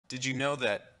Did you know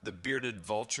that the bearded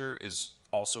vulture is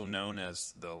also known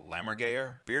as the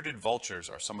lammergeier? Bearded vultures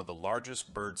are some of the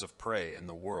largest birds of prey in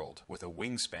the world, with a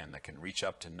wingspan that can reach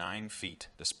up to 9 feet.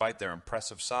 Despite their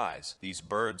impressive size, these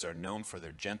birds are known for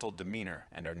their gentle demeanor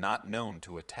and are not known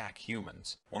to attack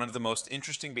humans. One of the most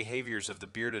interesting behaviors of the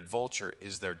bearded vulture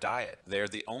is their diet. They are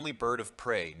the only bird of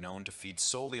prey known to feed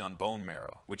solely on bone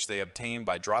marrow, which they obtain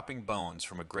by dropping bones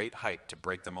from a great height to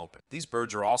break them open. These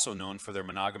birds are also known for their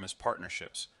monogamous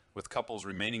partnerships, with couples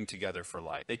remaining together for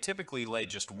life. They typically lay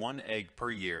just one egg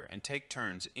per year and take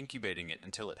turns incubating it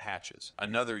until it hatches.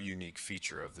 Another unique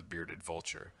feature of the bearded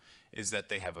vulture is that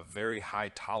they have a very high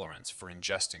tolerance for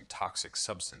ingesting toxic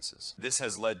substances. This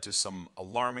has led to some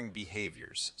alarming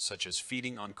behaviors, such as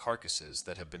feeding on carcasses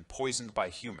that have been poisoned by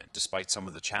humans. Despite some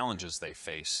of the challenges they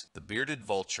face, the bearded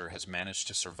vulture has managed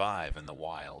to survive in the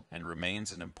wild and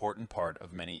remains an important part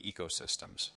of many ecosystems.